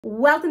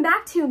Welcome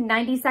back to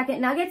 90-Second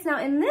Nuggets. Now,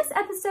 in this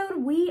episode,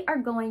 we are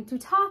going to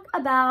talk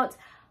about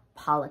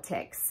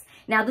politics.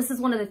 Now, this is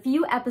one of the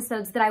few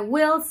episodes that I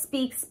will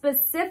speak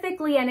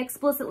specifically and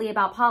explicitly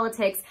about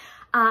politics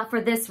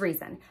for this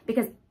reason,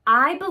 because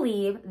I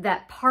believe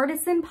that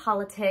partisan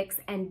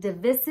politics and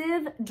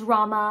divisive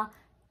drama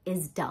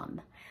is dumb,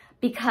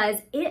 because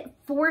it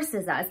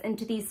forces us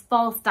into these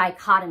false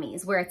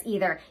dichotomies where it's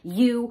either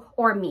you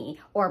or me,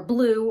 or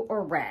blue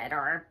or red,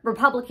 or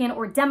Republican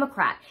or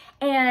Democrat.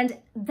 And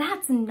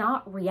that's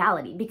not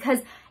reality, because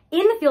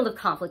in the field of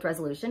conflict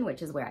resolution,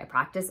 which is where I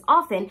practice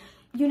often,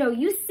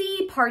 you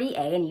see party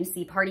A and you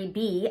see party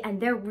B,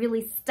 and they're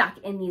really stuck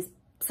in these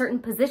certain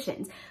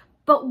positions.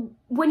 But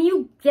when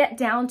you get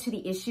down to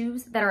the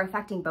issues that are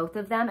affecting both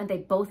of them and they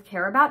both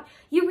care about,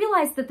 you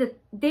realize that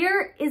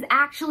there is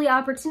actually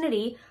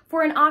opportunity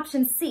for an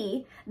option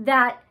C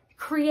that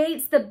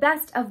creates the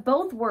best of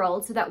both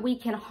worlds so that we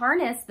can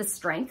harness the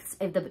strengths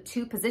of the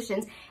two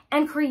positions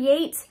and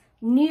create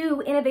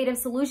new innovative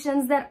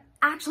solutions that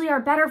actually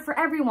are better for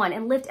everyone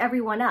and lift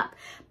everyone up.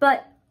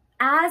 But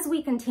as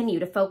we continue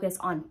to focus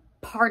on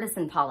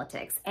partisan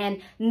politics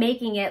and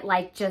making it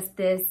like just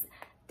this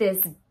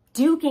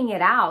duking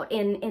it out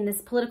in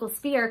this political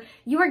sphere,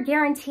 you are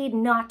guaranteed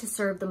not to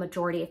serve the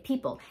majority of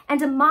people. And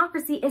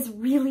democracy is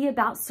really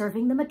about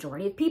serving the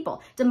majority of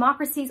people.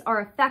 Democracies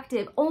are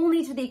effective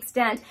only to the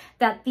extent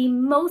that the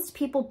most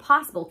people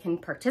possible can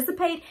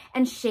participate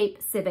and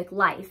shape civic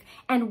life.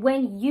 And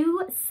when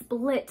you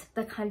split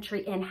the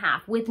country in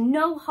half with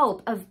no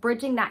hope of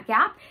bridging that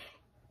gap,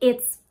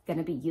 it's going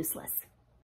to be useless.